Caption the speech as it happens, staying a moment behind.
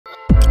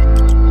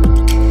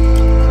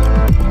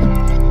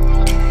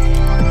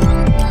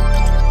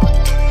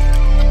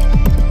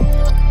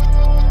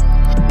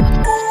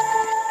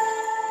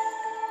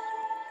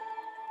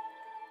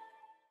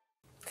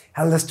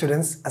Hello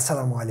students,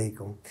 আসসালামু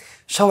আলাইকুম।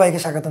 সবাইকে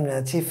স্বাগতম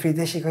জানাচ্ছি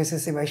ফ্রিতে শিখো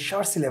এসএসসি বাই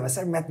শর্ট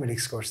সিলেবাসের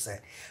ম্যাথমেটিক্স কোর্সে।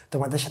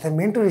 তোমাদের সাথে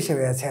মেন্টর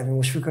হিসেবে আছে আমি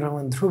মুশফিকুর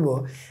রহমান ধ্রুব।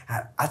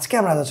 আর আজকে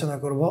আমরা আলোচনা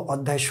করব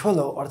অধ্যায়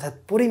 16 অর্থাৎ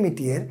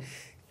পরিমিতির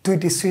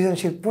দুইটি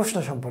সৃজনশীল প্রশ্ন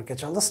সম্পর্কে।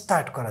 চলো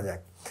স্টার্ট করা যাক।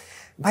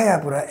 ভাইয়া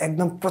পুরা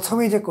একদম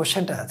প্রথমেই যে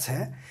কোশ্চেনটা আছে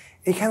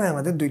এখানে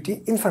আমাদের দুইটি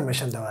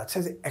ইনফরমেশন দেওয়া আছে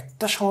যে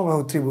একটা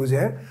সমবাহু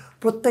ত্রিভুজের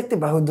প্রত্যেকটি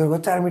বাহুর দৈর্ঘ্য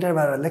 4 মিটার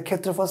বাড়ালে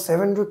ক্ষেত্রফল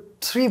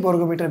 7√3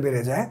 বর্গমিটার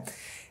বেড়ে যায়।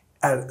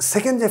 আর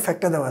সেকেন্ড যে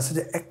ফ্যাক্টটা দেওয়া আছে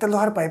যে একটা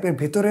লোহার পাইপের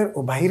ভেতরের ও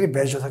বাহিরের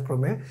ব্যাস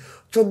যথাক্রমে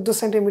 14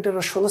 সেন্টিমিটার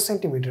ও 16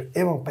 সেন্টিমিটার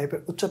এবং পাইপের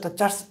উচ্চতা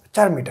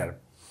 4 মিটার।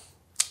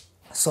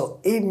 সো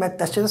এই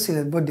ম্যাথটা ছিল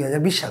সিলেট বোর্ড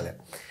 2020 সালে।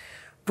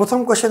 প্রথম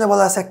কোশ্চেনে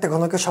বলা আছে একটা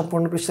ঘনকের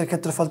সম্পূর্ণ পৃষ্ঠের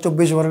ক্ষেত্রফল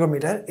 24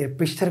 বর্গমিটার, এর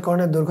পৃষ্ঠের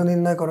কর্ণের দৈর্ঘ্য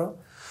নির্ণয় করো,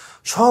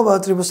 সমবাহু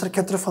ত্রিভুজের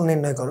ক্ষেত্রফল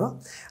নির্ণয় করো,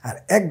 আর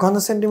 1 ঘন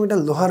সেন্টিমিটার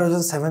লোহার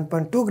ওজন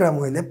 7.2 গ্রাম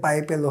হইলে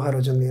পাইপে লোহার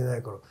ওজন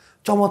নির্ণয় করো।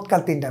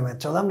 চমৎকার তিনটা ম্যাথ,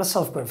 চলো আমরা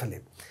সলভ করে ফেলি।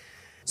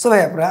 সো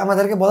ভাই আপনারা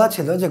আমাদেরকে বলা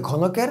ছিল যে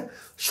ঘনকের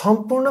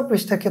সম্পূর্ণ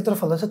পৃষ্ঠের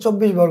ক্ষেত্রফল হচ্ছে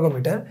 24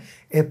 বর্গমিটার,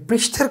 এই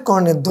পৃষ্ঠের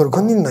কর্ণের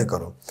দৈর্ঘ্য নির্ণয়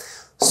করো।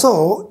 সো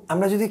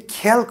আমরা যদি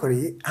খেয়াল করি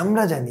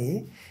আমরা জানি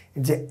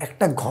যে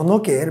একটা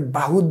ঘনকের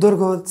বাহুর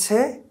দৈর্ঘ্য হচ্ছে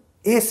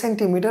এ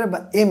সেন্টিমিটার বা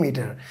এ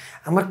মিটার।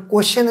 আমার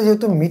কোশ্চেনে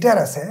যেহেতু মিটার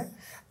আছে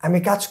আমি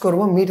কাজ করব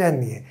মিটার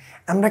নিয়ে।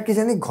 আমরা কি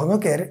জানি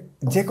ঘনকের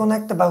যে কোনো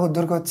একটা বাহুর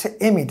দৈর্ঘ্য হচ্ছে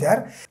এ মিটার,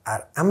 আর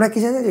আমরা কি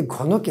জানি যে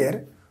ঘনকের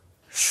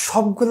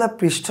সবগুলা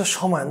পৃষ্ঠ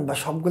সমান বা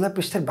সবগুলা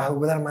পৃষ্ঠের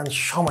বাহুগুলার মান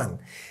সমান।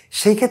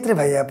 সেই ক্ষেত্রে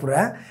ভাইয়া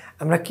পুরা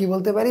আমরা কি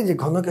বলতে পারি যে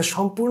ঘনকের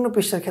সম্পূর্ণ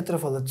পৃষ্ঠের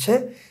ক্ষেত্রফল হচ্ছে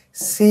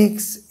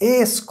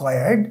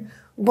 6a²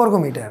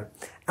 বর্গমিটার।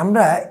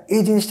 আমরা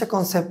এই জিনিসটা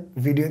কনসেপ্ট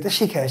ভিডিওতে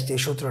শিখে আসছি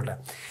এই সূত্রটা।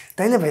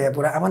 তাইলে ভাইয়া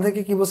পুরা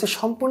আমাদেরকে কি বলছে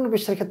সম্পূর্ণ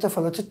পৃষ্ঠের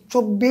ক্ষেত্রফল হচ্ছে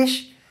 24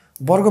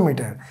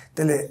 বর্গমিটার।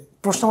 তাহলে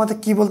প্রশ্ন মতে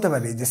কি বলতে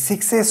পারি যে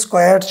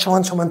 6a²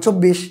 সমান সমান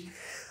 24,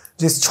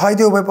 যে 6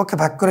 দিয়ে উভয় পক্ষে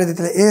ভাগ করে দিতে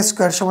তাহলে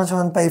a² সমান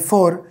সমান পাই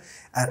 4,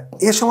 আর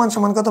এ সমান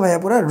সমান কত ভাইয়া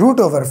পুরা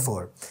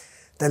 √/4।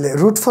 তাহলে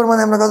 √4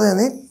 মানে আমরা কত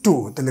জানি 2।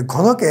 তাহলে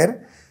ঘনকের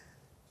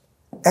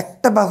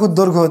একটা বাহুর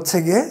দৈর্ঘ্য হচ্ছে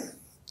গিয়ে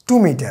 2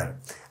 মিটার।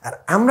 আর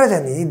আমরা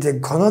জানি যে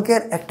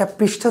ঘনকের একটা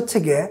পৃষ্ঠ হচ্ছে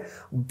গিয়ে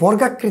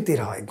বর্গাকৃতির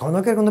হয়।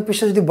 ঘনকের কোনো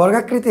পৃষ্ঠ যদি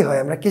বর্গাকৃতি হয়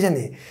আমরা কি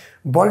জানি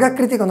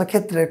বর্গাকৃতি কোনো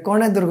ক্ষেত্রে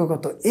কর্ণের দৈর্ঘ্য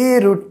কত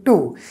a√2।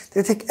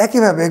 ঠিক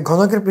একইভাবে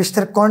ঘনকের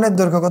পৃষ্ঠের কর্ণের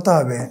দৈর্ঘ্য কত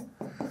হবে,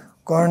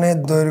 কর্ণের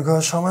দৈর্ঘ্য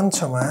সমান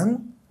সমান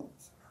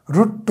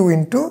 √2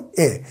 ×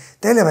 a।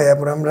 তাইলে ভাইয়া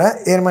পুরো আমরা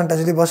এর মানটা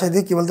যদি বসাই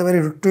দিই কি বলতে পারি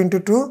 √2 ×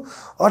 2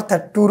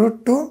 অর্থাৎ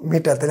 2√2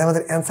 মিটার। তাহলে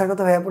আমাদের অ্যান্সার কত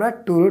ভাইয়া পুরো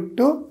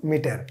 2√2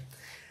 মিটার।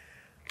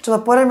 চলো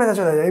পরের ম্যাথে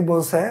চলে যাই।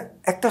 বলছে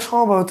একটা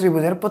সমবাহু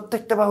ত্রিভুজের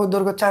প্রত্যেকটা বাহুর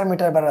দৈর্ঘ্য 4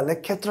 মিটার বাড়ালে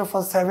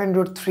ক্ষেত্রফল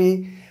 7√3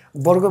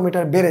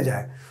 বর্গমিটার বেড়ে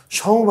যায়।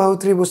 সমবাহু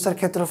ত্রিভুজটার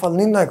ক্ষেত্রফল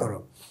নির্ণয় করো।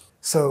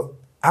 সো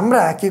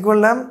আমরা কি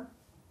করলাম,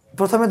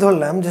 প্রথমে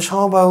ধরলাম যে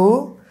সমবাহু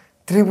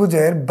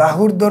ত্রিভুজের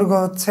বাহুর দৈর্ঘ্য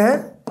হচ্ছে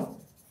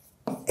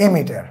এ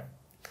মিটার।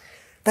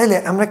 তাইলে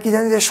আমরা কি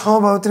জানি যে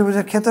সমবাহু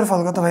ত্রিভুজের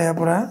ক্ষেত্রফল কত ভাইয়া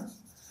পুরা,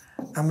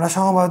 আমরা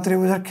সমবাহু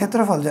ত্রিভুজের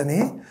ক্ষেত্রফল জানি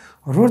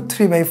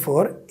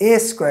 √3/4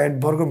 a²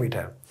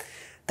 বর্গমিটার।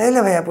 তাইলে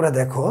ভাইয়া পুরা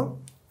দেখো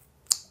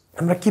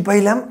আমরা কি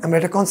পাইলাম, আমরা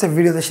একটা কনসেপ্ট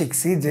ভিডিওতে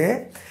শিখছি যে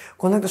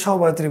কোনো একটা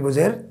সমবাহু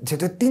ত্রিভুজের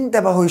যেহেতু 3টা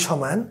বাহুই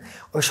সমান,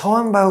 ওই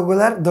সমান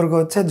বাহুগুলার দৈর্ঘ্য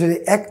হচ্ছে যদি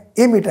 1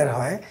 a মিটার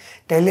হয়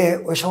তাইলে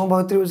ওই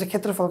সমবাহু ত্রিভুজের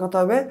ক্ষেত্রফল কত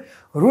হবে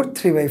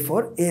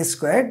 √3/4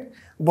 a²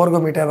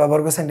 বর্গমিটার বা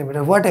বর্গ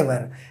সেন্টিমিটার হোয়াট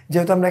এভার।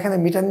 যেহেতু আমরা এখানে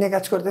মিটার নিয়ে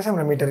কাজ করতেছি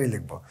আমরা মিটারই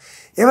লিখবো।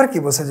 এবার কি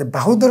বলছে যে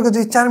বাহুর দৈর্ঘ্য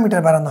যদি 4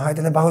 মিটার বাড়ানো হয়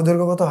তাহলে বাহুর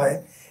দৈর্ঘ্য কত হয়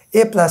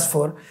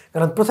a+4,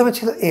 কারণ প্রথমে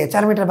ছিল a,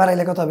 4 মিটার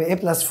বাড়াইলে কত হবে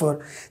a+4।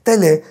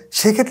 তাইলে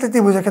সেক্ষেত্রে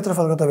ত্রিভুজের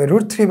ক্ষেত্রফল কত হবে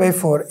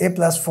 √3/4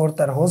 a+4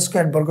 তার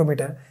হোল²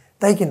 বর্গমিটার,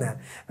 তাই কি না?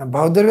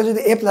 বাহুর দৈর্ঘ্য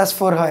যদি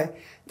a+4 হয়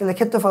তাহলে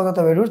ক্ষেত্রফল কত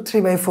হবে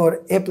 √3/4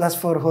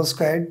 a+4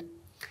 হোল²।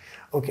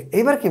 ওকে,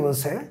 এবার কি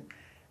বলছে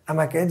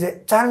আমাকে যে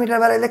 4 মিটার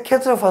বাড়াইলে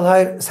ক্ষেত্রফল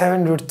হয়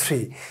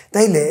 7√3।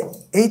 তাইলে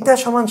এইটা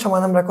সমান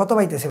সমান আমরা কত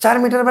পাইতেছি 4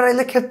 মিটার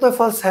বাড়াইলে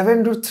ক্ষেত্রফল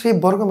 7√3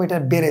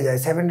 বর্গমিটার বেড়ে যায়,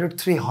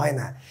 7√3 হয়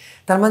না।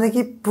 তার মানে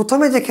কি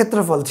প্রথমে যে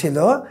ক্ষেত্রফল ছিল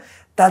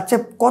তার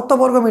চেয়ে কত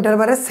বর্গমিটার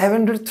বাড়ে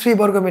 7√3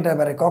 বর্গমিটার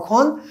বাড়ে।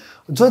 কখন?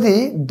 যদি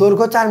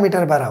দৈর্ঘ্য 4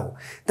 মিটার বাড়াও।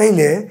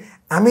 তাইলে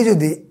আমি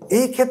যদি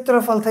এই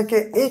ক্ষেত্রফল থেকে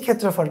এই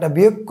ক্ষেত্রফলটা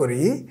বিয়োগ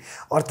করি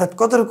অর্থাৎ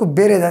কতটুকু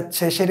বেড়ে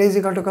যাচ্ছে সেটা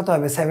ইজিক্যাল টু কত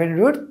হবে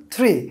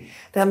 7√3।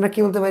 তাই আমরা কি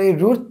বলতে পারি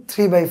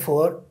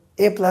 √3/4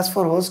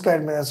 a+4 হোল²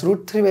 মাইনাস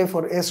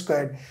 √3/4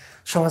 a²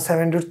 সমান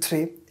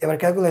 7√3। এবার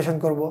ক্যালকুলেশন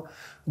করব,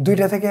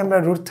 দুইটা থেকে আমরা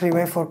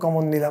 √3/4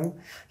 কমন নিলাম,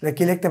 তাহলে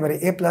কি লিখতে পারি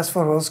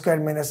a+4 হোল²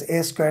 মাইনাস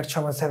a²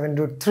 সমান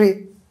 7√3।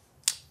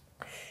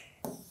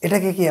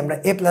 এটাকে কি আমরা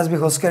a+b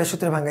হোল²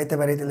 সূত্রে ভাঙাইতে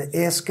পারি, তাহলে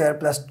a²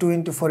 + 2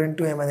 × 4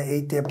 × a মানে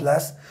 8a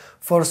 +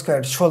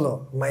 4² 16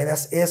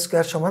 মাইনাস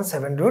a² সমান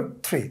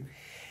 7√3।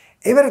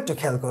 এবার একটু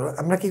খেয়াল করো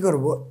আমরা কি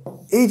করব,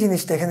 এই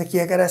জিনিসটা এখানে কি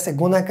আকারে আছে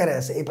গুণ আকারে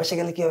আছে, এই পাশে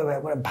গেলে কি হবে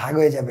ভাগ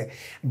হয়ে যাবে।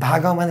 ভাগ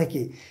হওয়া মানে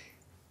কি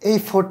এই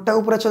 4টা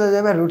উপরে চলে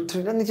যাবে আর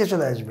 √3টা নিচে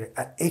চলে আসবে,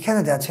 আর এখানে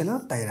যা ছিল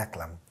তাই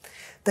রাখলাম।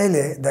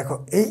 তাইলে দেখো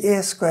এই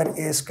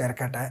a²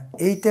 কাটা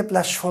 8a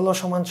 + 16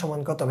 সমান সমান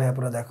কত ভাইয়া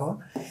পুরো দেখো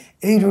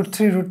এই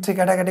 √3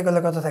 কাটাকাটি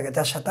করলে কত থাকে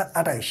 4 × 7 =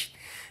 28।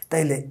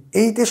 তাইলে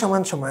এইতে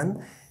সমান সমান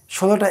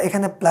 16টা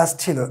এখানে প্লাস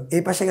ছিল,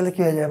 এই পাশে গেলে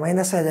কি হয়ে যাবে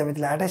মাইনাস হয়ে যাবে,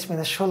 তাহলে 28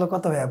 মাইনাস 16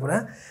 কত ভাইয়া পুরা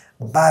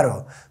 12।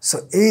 So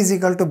A is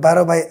equal to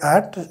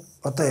 12/8,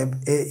 অতএব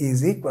এ ইজ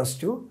ইকুয়ালস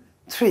টু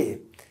 3।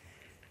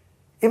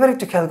 এবার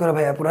একটু খেয়াল করো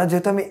ভাইয়া পুরা,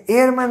 যেহেতু আমি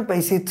এর মান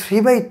পাইছি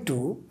 3/2,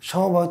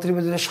 সমবাহু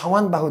ত্রিভুজের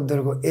সমান বাহুর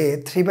দৈর্ঘ্য এ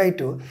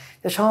 3/2,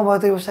 সমবাহু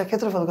ত্রিভুজটার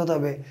ক্ষেত্রফল কত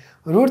হবে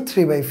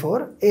 √3/4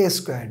 a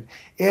স্কোয়ার্ড,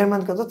 এর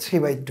মান কত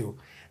 3/2।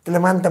 তাহলে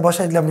মানটা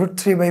বসাই দিলাম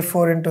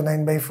 √3/4 ইন্টু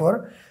 9/4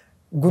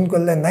 গুণ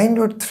করলে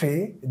 9√3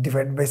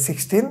 ডিভাইড বাই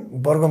 16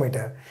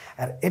 বর্গমিটার,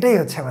 আর এটাই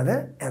হচ্ছে আমাদের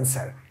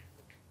অ্যান্সার।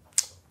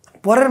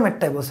 পরের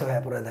ম্যাটটাই বলছে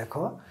ভাইয়া পুরা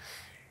দেখো,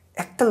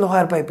 একটা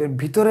লোহার পাইপের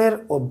ভিতরের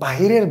ও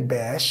বাহিরের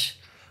ব্যাস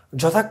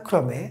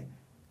যথাক্রমে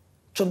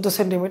 14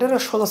 সেন্টিমিটার ও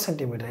 16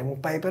 সেন্টিমিটার এবং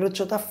পাইপের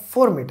উচ্চতা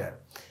 4 মিটার।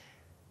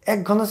 1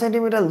 ঘন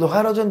সেন্টিমিটার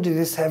লোহার ওজন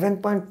যদি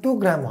 7.2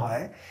 গ্রাম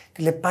হয়,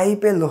 তাহলে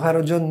পাইপে লোহার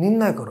ওজন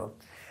নির্ণয় করো।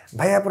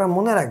 ভাইয়া পুরা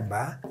মনে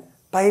রাখবা,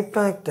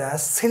 পাইপটা একটা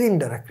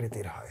সিলিন্ডার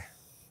আকৃতির হয়।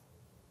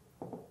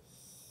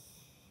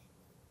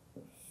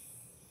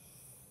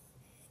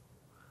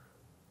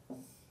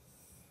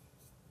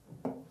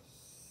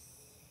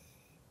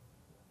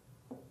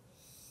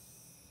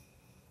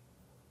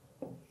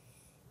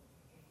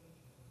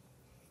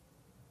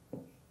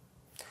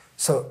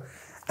 সো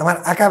আমার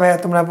আঁকা ভাইয়া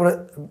তোমরা পুরো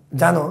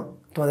জানো,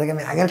 তোমাদেরকে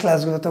আমি আগের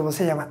ক্লাসগুলোতে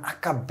বলছি যে আমার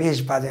আঁকা বেশ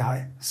বাজে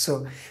হয়, so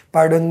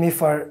pardon me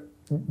for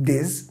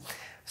this.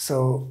 So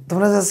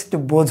তোমরা জাস্ট একটু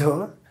বোঝো,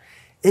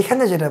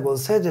 এখানে যেটা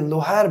বলছে যে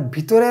লোহার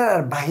ভিতরের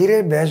আর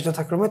বাহিরের ব্যাস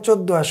যথাক্রমে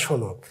 14 আর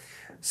 16।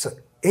 সো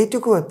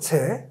এইটুকু হচ্ছে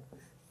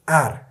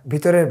আর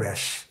ভিতরের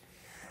ব্যাস,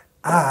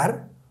 আর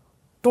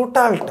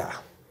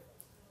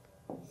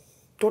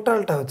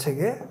টোটালটা হচ্ছে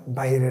গিয়ে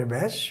বাহিরের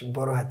ব্যাস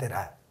বড় হাতের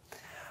আর।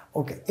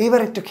 ওকে,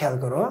 এইবার একটু খেয়াল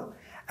করো,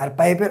 আর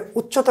পাইপের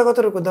উচ্চতা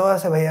কতটুকু দেওয়া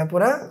আছে ভাইয়া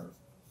পুরা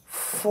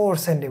 4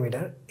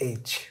 সেন্টিমিটার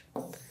এইচ।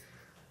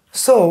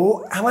 সো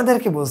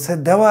আমাদেরকে বলছে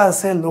দেওয়া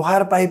আছে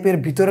লোহার পাইপের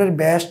ভিতরের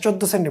ব্যাস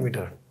 14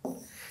 সেন্টিমিটার,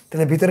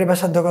 তাহলে ভিতরের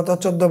ব্যাসার্ধ কত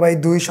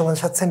 14/2 সমান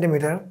 7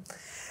 সেন্টিমিটার।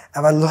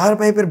 আবার লোহার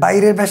পাইপের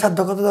বাইরের ব্যাসার্ধ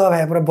কত দেওয়া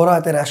ভাইয়া পুরা বড়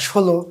হাতের আর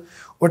 16,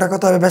 ওটা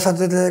কত হবে ব্যাসার্ধ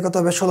কত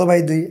হবে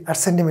 16/2 8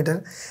 সেন্টিমিটার,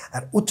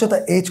 আর উচ্চতা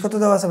এইচ কত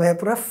দেওয়া আছে ভাইয়া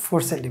পুরা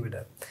 4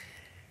 সেন্টিমিটার।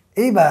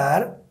 এইবার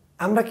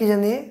আমরা কি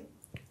জানি,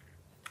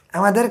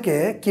 আমাদেরকে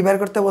কি বের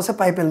করতে বলছে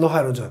পাইপের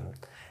লোহার ওজন।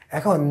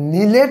 এখন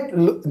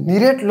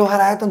নিরেট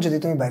লোহার আয়তন যদি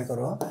তুমি বের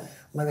করো,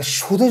 মানে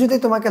শুধু যদি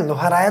তোমাকে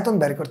লোহার আয়তন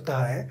বের করতে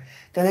হয়,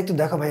 তাহলে একটু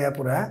দেখো ভাইয়া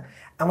পুরা,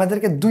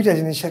 আমাদেরকে দুইটা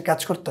জিনিসের কাজ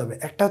করতে হবে।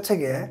 একটা হচ্ছে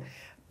গিয়ে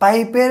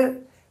পাইপের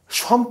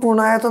সম্পূর্ণ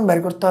আয়তন বের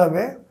করতে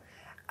হবে,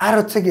 আর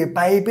হচ্ছে গিয়ে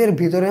পাইপের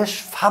ভিতরে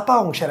ফাঁপা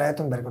অংশের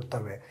আয়তন বের করতে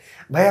হবে।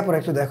 ভাইয়া পুরা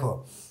একটু দেখো,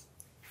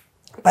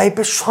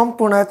 পাইপের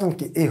সম্পূর্ণ আয়তন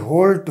কি এই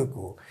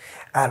হোলটুকু,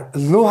 আর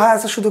লোহা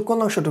আছে শুধু কোন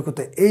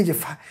অংশটুকুতে, এই যে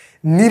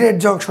নিরেট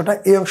যে অংশটা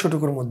এই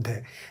অংশটুকুর মধ্যে।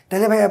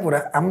 তাহলে ভাইয়া পুরা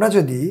আমরা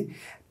যদি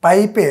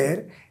পাইপের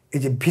এই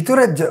যে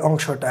ভিতরের যে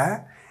অংশটা,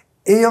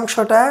 এই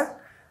অংশটা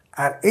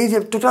আর এই যে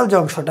টোটাল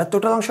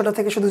অংশটা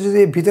থেকে শুধু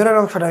যদি ভিতরের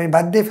অংশটা আমি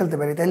বাদ দিয়ে ফেলতে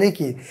পারি, তাহলে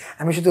কি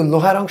আমি শুধু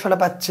লোহার অংশটা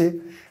পাচ্ছি।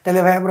 তাহলে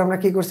ভাইয়া পুরা আমরা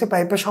কি করছি,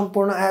 পাইপের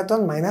সম্পূর্ণ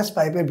আয়তন মাইনাস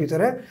পাইপের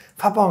ভিতরে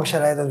ফাঁপা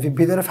অংশের আয়তন,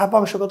 ভিতরে ফাঁপা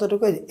অংশ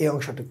কতটুকু এই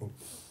অংশটুকু।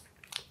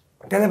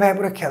 তাহলে ভাইয়া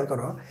পুরা খেয়াল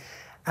করো,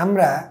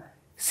 আমরা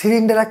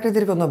সিলিন্ডার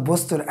আকৃতির কোনো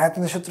বস্তুর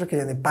আয়তনের সূত্র কি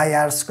জানি,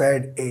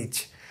 πr²h।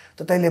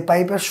 তো তাইলে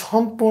পাইপের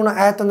সম্পূর্ণ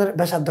আয়তনের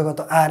ব্যাসার্ধ কত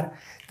আর,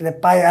 তাহলে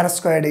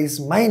πr²h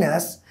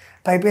মাইনাস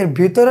পাইপের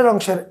ভিতরের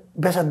অংশের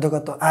ব্যাসার্ধ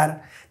কত আর,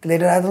 তাহলে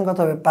এটার আয়তন কত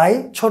হবে পাই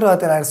ছোট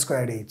হাতের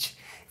r²h।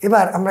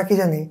 এবার আমরা কি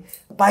জানি,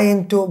 পাই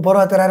ইন্টু বড়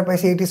হাতের আর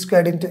পাইছি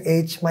 8² into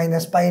h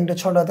minus pi into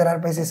ছোট হাতের আর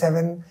পাইছি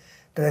 7,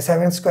 তাহলে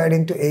 7²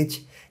 ইন্টু h।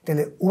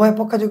 তাহলে উভয়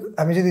পক্ষ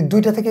আমি যদি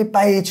দুইটা থেকে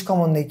পাই h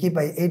কমন নেই, কি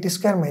পাই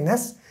 8²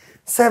 মাইনাস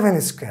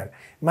 7²,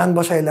 মান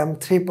বসাইলাম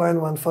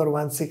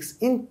 3.1416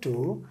 ইন্টু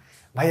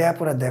ভাইয়া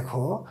পুরা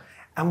দেখো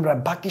আমরা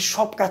বাকি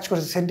সব কাজ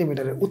করছি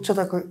সেন্টিমিটারে,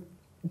 উচ্চতা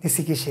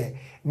দিছি কিসে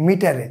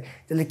মিটারে,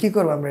 তাহলে কি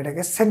করবো আমরা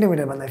এটাকে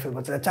সেন্টিমিটার বানাই ফেলবো।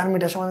 তাহলে 4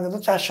 মিটার সমান কত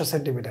 400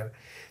 সেন্টিমিটার,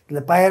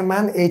 তাহলে পায়ের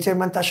মান এইচ এর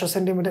মান 400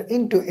 সেন্টিমিটার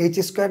ইন্টু h²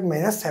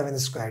 মাইনাস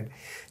 7²,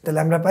 তাহলে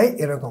আমরা পাই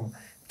এরকম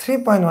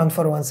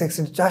 3.1416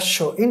 ইন্টু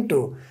 400 ইন্টু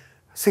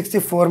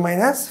 64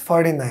 মাইনাস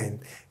 49,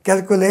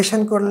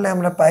 ক্যালকুলেশন করলে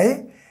আমরা পাই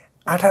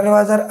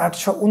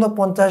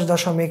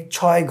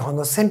 18,849.6 ঘন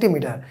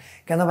সেন্টিমিটার।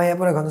 কেন ভাইয়া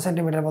পুরো ঘন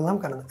সেন্টিমিটার বললাম,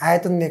 কারণ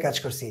আয়তন নিয়ে কাজ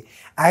করছি,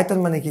 আয়তন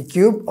মানে কি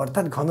কিউব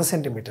অর্থাৎ ঘন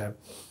সেন্টিমিটার।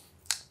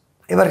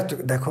 এবার একটু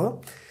দেখো,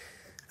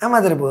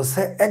 আমাদের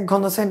বলছে 1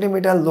 ঘন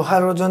সেন্টিমিটার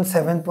লোহার ওজন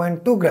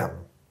 7.2 গ্রাম,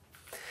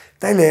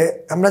 তাইলে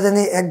আমরা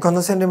জানি 1 ঘন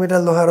সেন্টিমিটার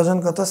লোহার ওজন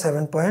কত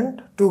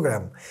 7.2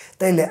 গ্রাম,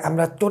 তাইলে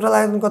আমরা টোটাল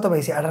আয়তন কত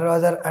পাইছি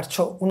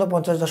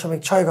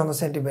 18,849.6 ঘন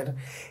সেন্টিমিটার,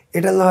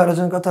 এটা লোহার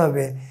ওজন কত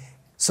হবে।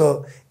 সো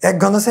 1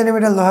 ঘন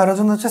সেন্টিমিটার লোহার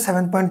ওজন হচ্ছে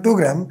 7.2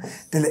 গ্রাম,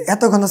 তাহলে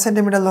এত ঘন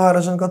সেন্টিমিটার লোহার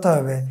ওজন কত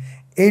হবে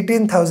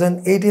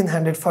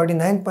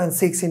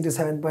 18,149.6 ইন্টু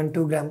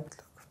 7.2 গ্রাম।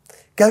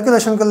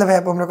 ক্যালকুলেশন করলে ভাই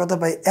আমরা কত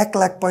পাই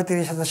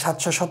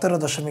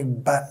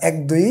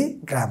 1,35,717.12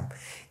 গ্রাম।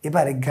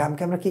 এবার এই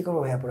গ্রামকে আমরা কি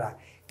করবো ভাইয়া পুরা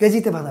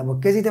কেজিতে বানাবো,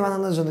 কেজিতে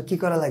বানানোর জন্য কি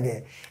করা লাগে,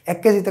 1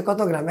 কেজিতে কত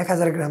গ্রাম,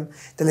 1000 গ্রাম।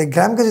 তাহলে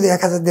গ্রামকে যদি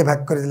 1000 দিয়ে ভাগ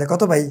করে দিলে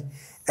কত পাই,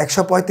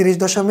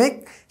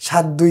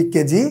 135.72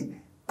 কেজি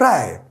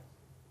প্রায়।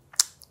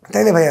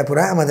 তাইলে ভাইয়া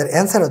পুরা আমাদের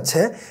অ্যান্সার হচ্ছে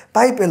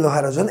পাইপের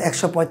লোহার ওজন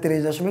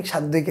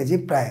 135.72 কেজি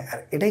প্রায়। আর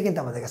এটাই কিন্তু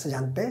আমাদের কাছে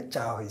জানতে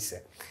চাওয়া হয়েছে।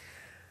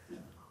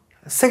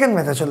 সেকেন্ড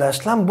মেথড চলে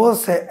আসলাম,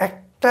 বলছে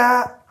একটা,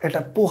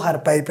 এটা পোহার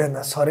পাইপে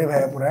না, সরি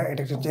ভাইয়া পুরা,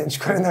 এটা একটু চেঞ্জ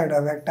করে না, এটা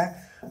হবে একটা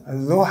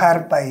লোহার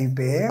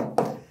পাইপে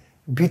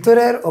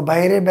ভিতরের ও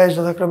বাইরের ব্যাস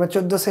যথাক্রমে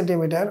 14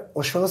 সেন্টিমিটার ও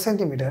 16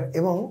 সেন্টিমিটার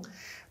এবং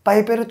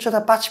পাইপের উচ্চতা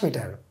 5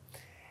 মিটার।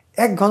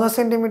 1 ঘন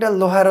সেন্টিমিটার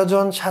লোহার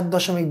ওজন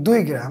 7.2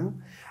 গ্রাম।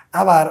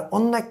 আবার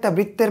অন্য একটা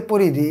বৃত্তের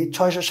পরিধি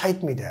 660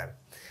 মিটার।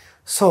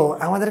 সো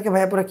আমাদেরকে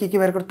ভাইয়া পুরা কি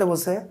বের করতে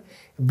বলছে,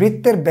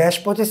 বৃত্তের ব্যাস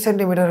 25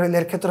 সেন্টিমিটার হইলে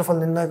এর ক্ষেত্রফল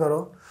নির্ণয় করো,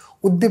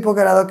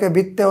 উদ্দীপকের আলোকে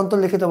বৃত্তে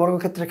অন্তর্লিখিত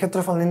বর্গক্ষেত্রের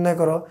ক্ষেত্রফল নির্ণয়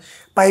করো,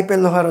 পাইপের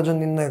লোহার ওজন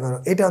নির্ণয় করো।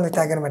 এটা অনেকটা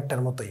আগের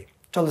ম্যাটটার মতোই।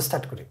 চলো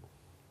স্টার্ট করি।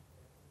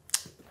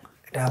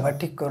 এটা আবার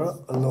ঠিক করো,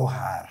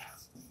 লোহার।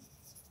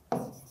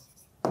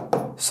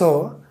 সো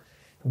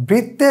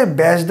বৃত্তের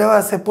ব্যাস দেওয়া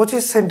আছে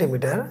 25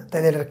 সেন্টিমিটার,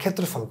 তাহলে এটার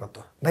ক্ষেত্রফল কত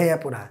ভাইয়া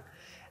পুরা?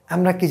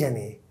 আমরা কি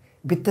জানি,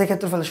 বৃত্তের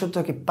ক্ষেত্রফলের সূত্র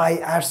কি পাই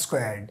আর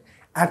স্কোয়ার্ড,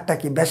 আরটা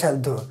কি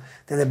ব্যাসার্ধ।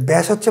 তাহলে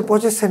ব্যাস হচ্ছে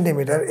 25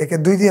 সেন্টিমিটার, একে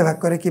 2 দিয়ে ভাগ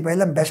করে কি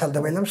পাইলাম, ব্যাসার্ধ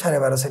পাইলাম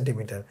 12.5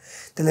 সেন্টিমিটার।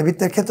 তাহলে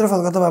বৃত্তের ক্ষেত্রফল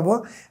কত পাবো,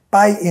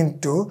 পাই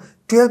ইন্টু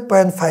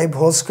 12.5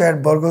 হোল স্কোয়ার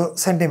বর্গ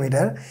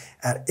সেন্টিমিটার।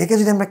 আর একে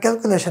যদি আমরা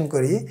ক্যালকুলেশন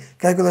করি,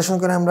 ক্যালকুলেশন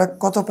করে আমরা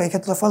কত পাই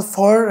ক্ষেত্রফল,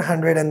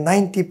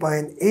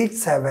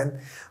 490.87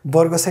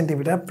 বর্গ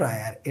সেন্টিমিটার প্রায়।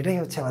 আর এটাই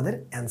হচ্ছে আমাদের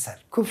অ্যান্সার।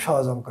 খুব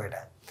সহজ অঙ্ক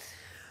এটা।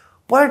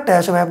 পরেরটা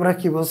আসলে আপনারা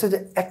কি বলছে, যে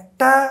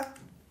একটা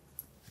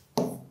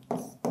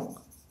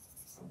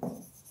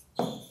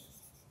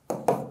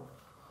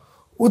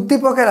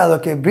উদ্দীপকের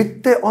আলোকে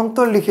বৃত্তে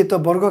অন্তর্লিখিত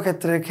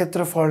বর্গক্ষেত্রের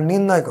ক্ষেত্রফল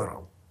নির্ণয় করো।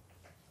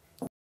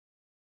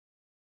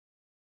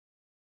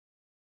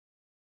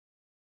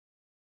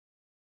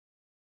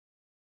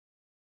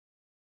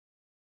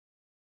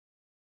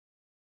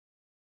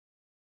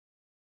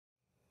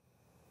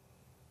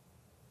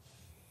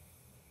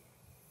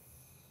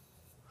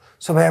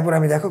 সো ভাইয়াপুর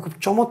আমি দেখো খুব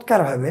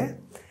চমৎকারভাবে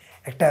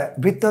একটা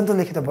বৃত্তে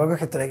অন্তর্লিখিত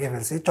বর্গক্ষেত্র এঁকে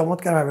ফেলছি।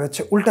 চমৎকারভাবে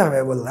হচ্ছে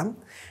উল্টাভাবে বললাম,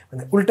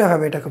 মানে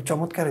উল্টাভাবে এটা খুব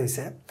চমৎকার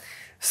হয়েছে।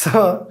 সো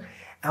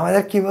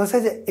আমাদের কি বলছে,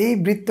 যে এই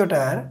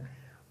বৃত্তটার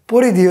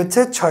পরিধি হচ্ছে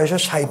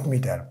 660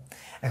 মিটার।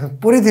 এখন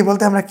পরিধি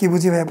বলতে আমরা কি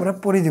বুঝি ভাইয়াপুরা,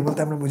 পরিধি বলতে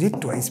আমরা বুঝি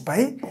টুয়াইস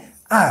পাই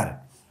আর।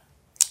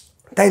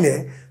 তাইলে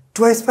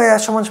টুয়াইস পাই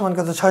আর সমান সমান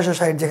কত,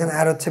 660, যেখানে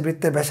আর হচ্ছে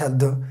বৃত্তের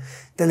ব্যাসার্ধ।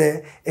 তাহলে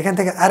এখান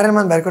থেকে আর এর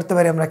মান বের করতে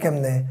পারি আমরা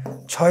কেমনে,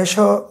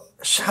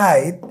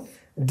 660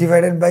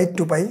 ডিভাইডেড বাই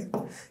 2 পাই,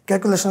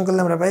 ক্যালকুলেশন করলে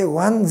আমরা পাই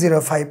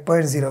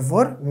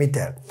 105.04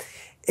 মিটার।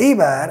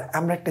 এইবার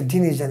আমরা একটা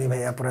জিনিস জানি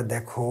ভাই, আপনারা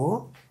দেখো,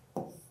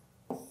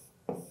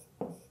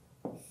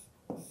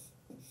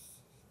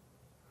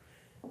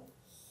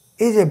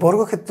 এই যে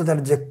বর্গক্ষেত্রটার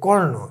যে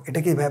কর্ণ, এটা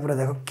কি ভাই আপনারা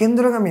দেখো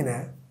কেন্দ্রগামী না,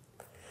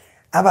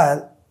 আবার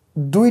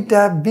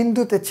দুইটা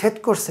বিন্দুতে ছেদ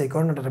করছে। এই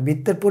কর্ণটা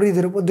বৃত্তের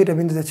পরিধির উপর দুইটা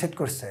বিন্দুতে ছেদ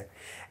করছে।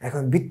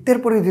 এখন বৃত্তের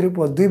পরিধির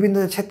উপর দুই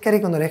বিন্দুতে ছেদকারী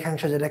কোনো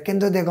রেখাংশ যেটা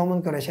কেন্দ্র দিয়ে গমন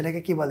করে সেটাকে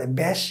কি বলে,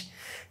 ব্যাস।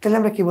 তাহলে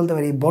আমরা কি বলতে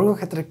পারি,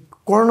 বর্গক্ষেত্রের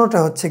কর্ণটা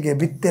হচ্ছে গিয়ে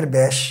বৃত্তের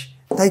ব্যাস,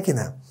 তাই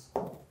কিনা?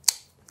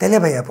 তাইলে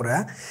ভাইয়া পুরা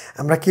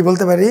আমরা কি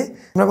বলতে পারি,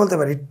 আমরা বলতে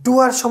পারি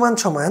 2r সমান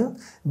সমান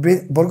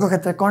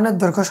বর্গক্ষেত্রের কর্ণের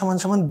দৈর্ঘ্য সমান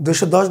সমান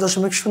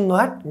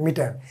 210.08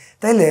 মিটার।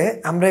 তাইলে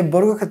আমরা এই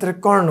বর্গক্ষেত্রের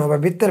কর্ণ বা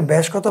বৃত্তের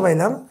ব্যাস কত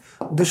পাইলাম,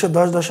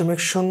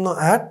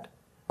 210.08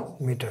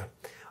 মিটার।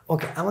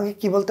 ওকে, আমাকে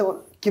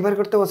কি বের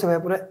করতে বলছে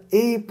ভাইয়া পুরা,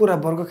 এই পুরা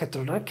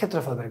বর্গক্ষেত্রটার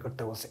ক্ষেত্রফল বের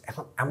করতে বলছে।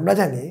 এখন আমরা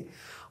জানি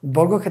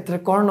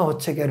বর্গক্ষেত্রের কর্ণ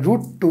হচ্ছে গিয়ে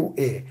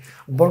 √2a।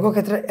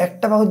 বর্গক্ষেত্রের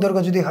একটা বাহুর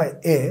দৈর্ঘ্য যদি হয়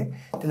a,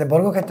 তাহলে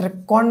বর্গক্ষেত্রের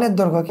কর্ণের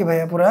দৈর্ঘ্য কি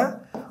ভাইয়া পুরা,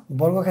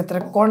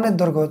 বর্গক্ষেত্রের কর্ণের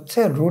দৈর্ঘ্য হচ্ছে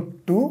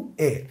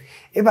 √2a।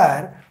 এবার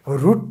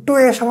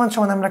 √2a সমান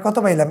সমান আমরা কত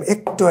পাইলাম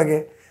একটু আগে,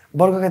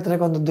 বর্গক্ষেত্রের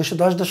কর্ণ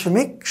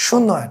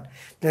 210.08।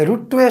 তাহলে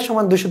 √2a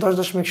সমান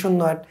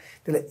 210.08।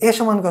 তাহলে a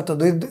সমান কত,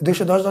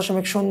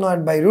 210.08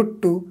 বাই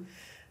 √2।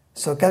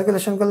 সো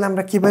ক্যালকুলেশন করলে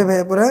আমরা কি পাই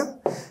ভাইয়া পুরা,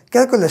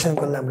 ক্যালকুলেশন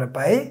করলে আমরা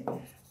পাই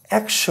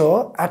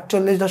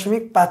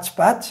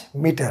 148.55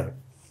 মিটার।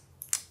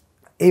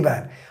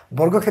 এইবার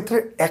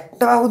বর্গক্ষেত্রের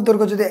একটা বাহুর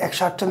দৈর্ঘ্য যদি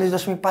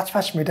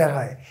 148.55 মিটার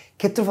হয়,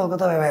 ক্ষেত্রফল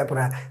কত হবে ভাইয়া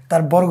পুরা,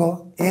 তার বর্গ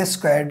a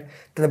স্কোয়ার্ড।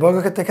 তাহলে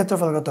বর্গক্ষেত্রের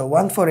ক্ষেত্রফল কত,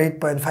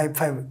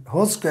 148.55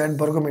 হোল স্কোয়ার্ড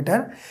বর্গমিটার।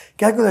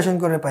 ক্যালকুলেশন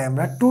করে পাই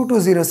আমরা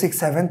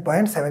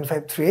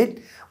 22067.7538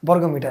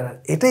 বর্গমিটার। আর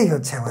এটাই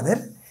হচ্ছে আমাদের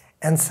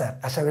অ্যান্সার।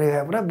 আশা করি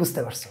ভাইয়া পুরা বুঝতে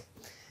পারছো।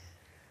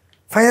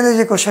 ফাইনালি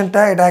যে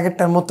কোশ্চেনটা, এটা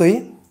আগেরটার মতোই,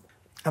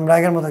 আমরা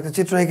আগের মতো একটা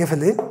চিত্র এঁকে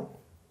ফেলি।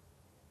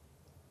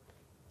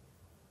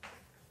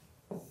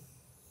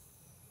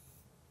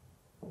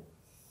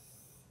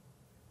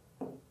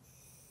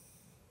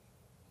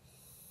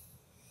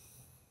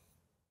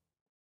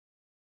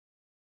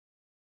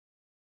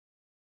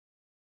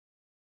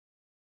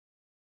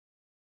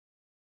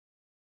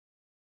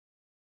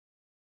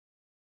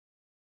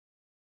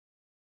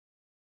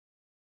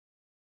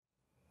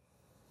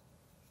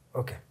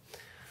 ওকে,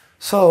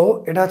 সো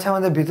এটা হচ্ছে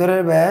আমাদের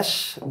ভিতরের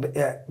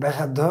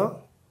ব্যাসার্ধ,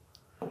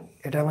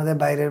 এটা আমাদের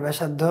বাইরের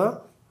ব্যাসার্ধ,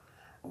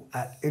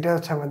 আর এটা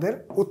হচ্ছে আমাদের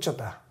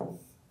উচ্চতা।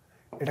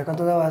 এটা কত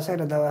দেওয়া আছে?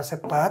 এটা দেওয়া আছে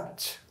 5।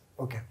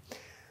 ওকে,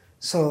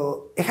 সো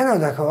এখানেও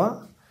দেখো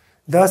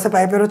দেওয়া আছে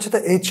পাইপের উচ্চতা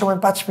h সমান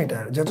 5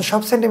 মিটার। যেহেতু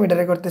সব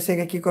সেন্টিমিটারে করতেছি,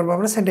 একে কি করবো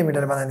আমরা?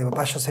 সেন্টিমিটারে বানিয়ে নিব,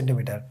 500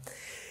 সেন্টিমিটার।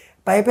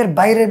 পাইপের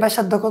বাইরের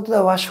ব্যাসার্ধ কত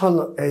দেওয়া?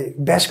 16। এই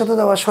ব্যাস কত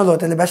দেওয়া? 16,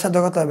 তাহলে ব্যাসার্ধ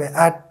কত হবে?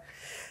 8।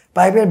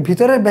 পাইপের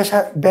ভিতরের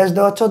ব্যাস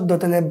দেওয়া 14,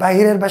 তাহলে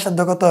বাহিরের ব্যাসার্ধ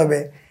কত হবে?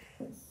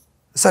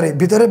 সরি,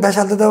 ভিতরের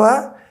ব্যাসার্ধ দেওয়া,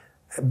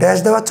 ব্যাস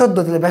দেওয়া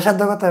 14, তাহলে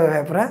ব্যাসার্ধ কত হবে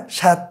ভাই পুরা?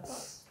 7।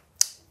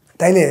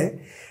 তাইলে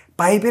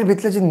পাইপের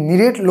ভিতরে যে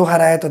নিরেট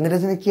লোহার আয়তন, এটা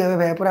জানি কি হবে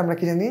ভাই পুরা? আমরা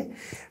কি জানি?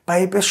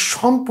 পাইপের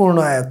সম্পূর্ণ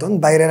আয়তন,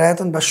 বাইরের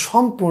আয়তন বা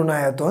সম্পূর্ণ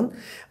আয়তন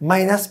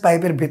মাইনাস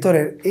পাইপের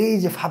ভিতরের এই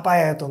যে ফাঁপা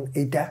আয়তন,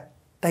 এইটা,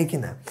 তাই কি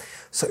না?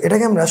 সো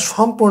এটাকে আমরা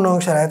সম্পূর্ণ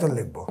অংশের আয়তন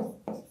লিখব।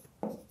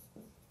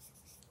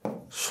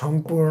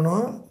 সম্পূর্ণ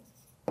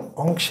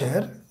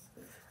অংশের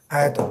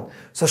আয়তন।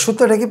 সো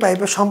সূত্রটা কি?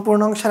 পাইপের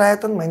সম্পূর্ণ অংশের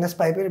আয়তন মাইনাস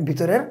পাইপের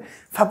ভিতরের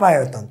ফাঁপা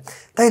আয়তন।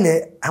 তাইলে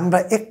আমরা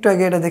একটু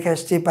আগে এটা দেখে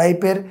আসছি,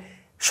 পাইপের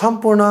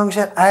সম্পূর্ণ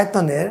অংশের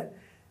আয়তনের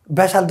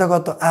ব্যাসার্ধ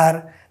কত? আর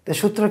তো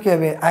সূত্র কি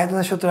হবে?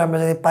 আয়তনের সূত্র আমরা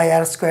জানি পাই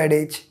আর স্কোয়ার্ড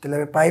এইচ, তাহলে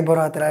হবে পাই বড়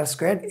হাতের আর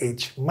স্কোয়ার্ড এইচ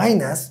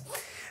মাইনাস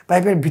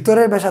পাইপের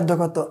ভিতরের ব্যাসার্ধ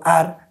কত?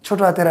 আর ছোট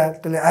হাতের আর,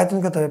 তাহলে আয়তন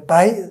কত হবে?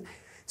 পাই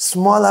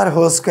স্মল আর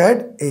হোল স্কোয়ার্ড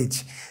এইচ।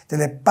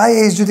 তাহলে পাই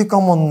এইচ যদি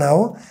কমন নাও,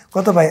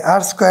 কত পাই?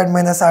 আর স্কোয়ার্ড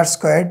মাইনাস আর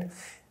স্কোয়ার্ড,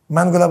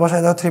 মানগুলো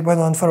বসায় দাও,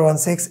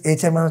 3.1416,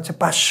 এইচ এর মান হচ্ছে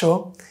 500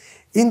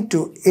 into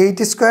 8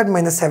 squared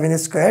minus 7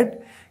 squared.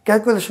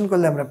 Calculation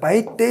করলে আমরা পাই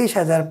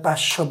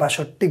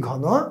 23,562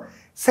 ঘন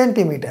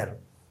সেন্টিমিটার।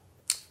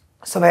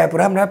 সো ভাইয়া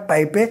পুরো আমরা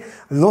পাইপে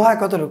লোহা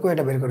কতটুকু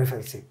এটা বের করে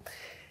ফেলছি।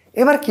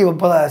 এবার কি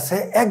বলা আছে?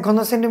 1 ঘন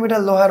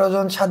সেন্টিমিটার লোহার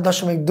ওজন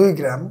 7.2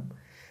 গ্রাম।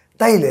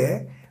 তাইলে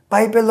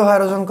পাইপের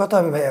লোহার ওজন কত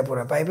হবে ভাইয়া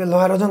পুরা? পাইপের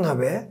লোহার ওজন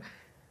হবে,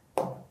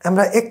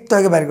 আমরা একটু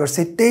আগে বের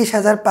করছি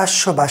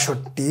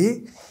 23,562।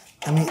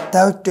 আমি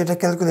তাও একটু এটা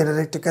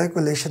ক্যালকুলেটারে একটু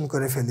ক্যালকুলেশন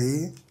করে ফেলি।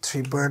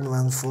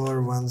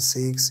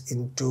 3.1416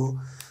 ইন্টু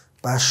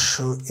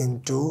 500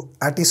 ইন্টু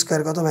 8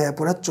 স্কোয়ার কত ভাইয়া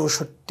পুরা?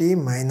 64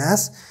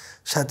 মাইনাস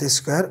 7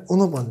 স্কোয়ার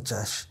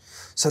 49।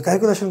 সো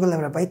ক্যালকুলেশন করলে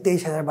আমরা পাই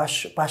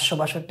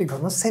 23,562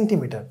 ঘন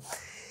সেন্টিমিটার।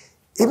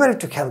 এবার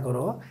একটু খেয়াল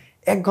করো,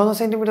 1 ঘন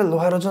সেন্টিমিটার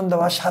লোহার ওজন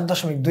দেওয়া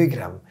 7.2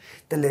 গ্রাম।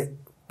 তাহলে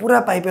পুরা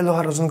পাইপের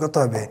লোহার ওজন কত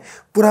হবে?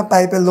 পুরা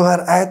পাইপের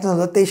লোহার আয়তন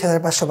হলো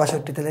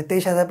 23,562। তাহলে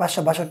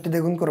 23,562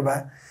 দিয়ে গুণ করবা।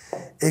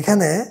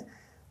 এখানে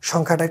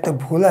সংখ্যাটা একটা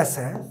ভুল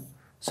আছে,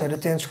 সো এটা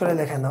চেঞ্জ করে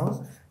লেখা নাও,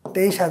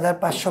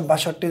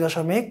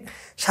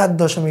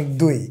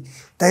 23,562.7.2।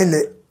 তাইলে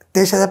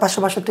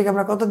 23,562কে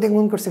আমরা কত দিয়ে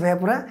গুণ করছি ভাইয়া?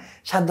 পুরা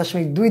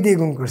 7.2 দিয়ে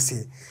গুণ করছি।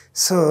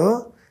 সো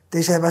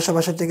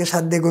 23,562কে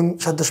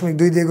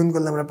 7.2 দিয়ে গুণ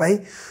করলে আমরা পাই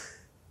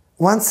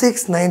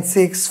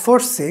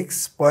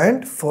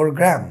 169646.4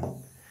 গ্রাম।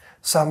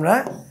 সো আমরা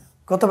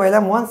কত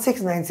পাইলাম?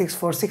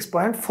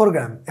 169646.4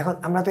 গ্রাম। এখন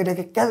আমরা তো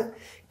এটাকে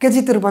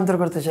কেজিতে রূপান্তর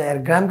করতে চাই, আর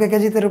গ্রামকে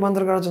কেজিতে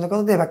রূপান্তর করার জন্য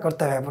কত দিয়ে ভাগ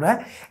করতে হয়? পুরা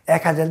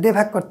 1000 দিয়ে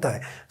ভাগ করতে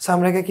হয়। সো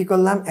আমরা কি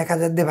করলাম?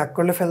 1000 দিয়ে ভাগ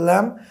করলে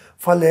ফেললাম,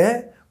 ফলে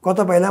কত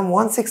পাইলাম?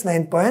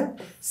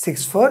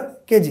 169.64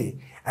 কেজি।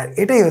 আর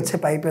এটাই হচ্ছে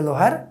পাইপে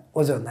লোহার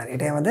ওজন, আর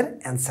এটাই আমাদের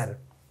অ্যান্সার।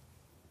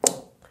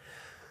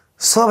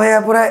 সো ভাইয়া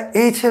পুরা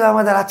এই ছিল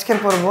আমাদের আজকের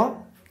পর্ব।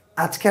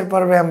 আজকের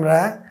পর্বে আমরা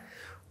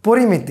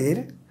পরিমিতির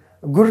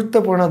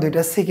গুরুত্বপূর্ণ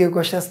 2টা সিকিউ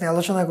কোশ্চেন নিয়ে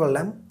আলোচনা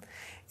করলাম।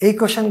 এই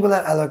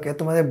কোশ্চেনগুলোর আলোকে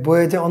তোমাদের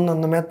বইয়ে যে অন্য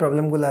ম্যাথ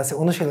প্রবলেমগুলো আছে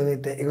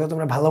অনুশীলনীতে, এগুলো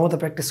তোমরা ভালো মতো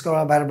প্র্যাকটিস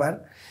করবা বারবার।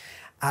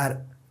 আর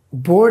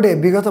বোর্ডে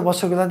বিগত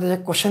বছরগুলোতে যে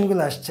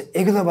কোশ্চেনগুলো আসছে,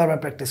 এগুলো বারবার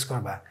প্র্যাকটিস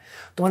করবা।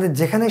 তোমাদের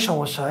যেখানেই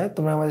সমস্যা হয়,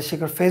 তোমরা আমাদের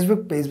শিখর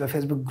ফেসবুক পেজ বা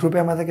ফেসবুক গ্রুপে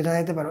আমাদেরকে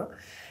জানাইতে পারো।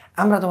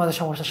 আমরা তোমাদের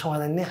সমস্যার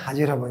সমাধান নিয়ে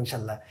হাজির হব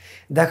ইনশাল্লাহ।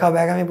 দেখা হবে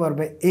আগামী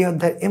পর্বে এই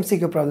অধ্যায়ের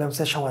MCQ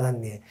প্রবলেমসের সমাধান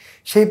নিয়ে।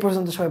 সেই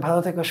পর্যন্ত সবাই ভালো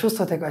থেকো, সুস্থ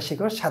থেকো, আর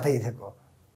শিখর সাথেই থেকো।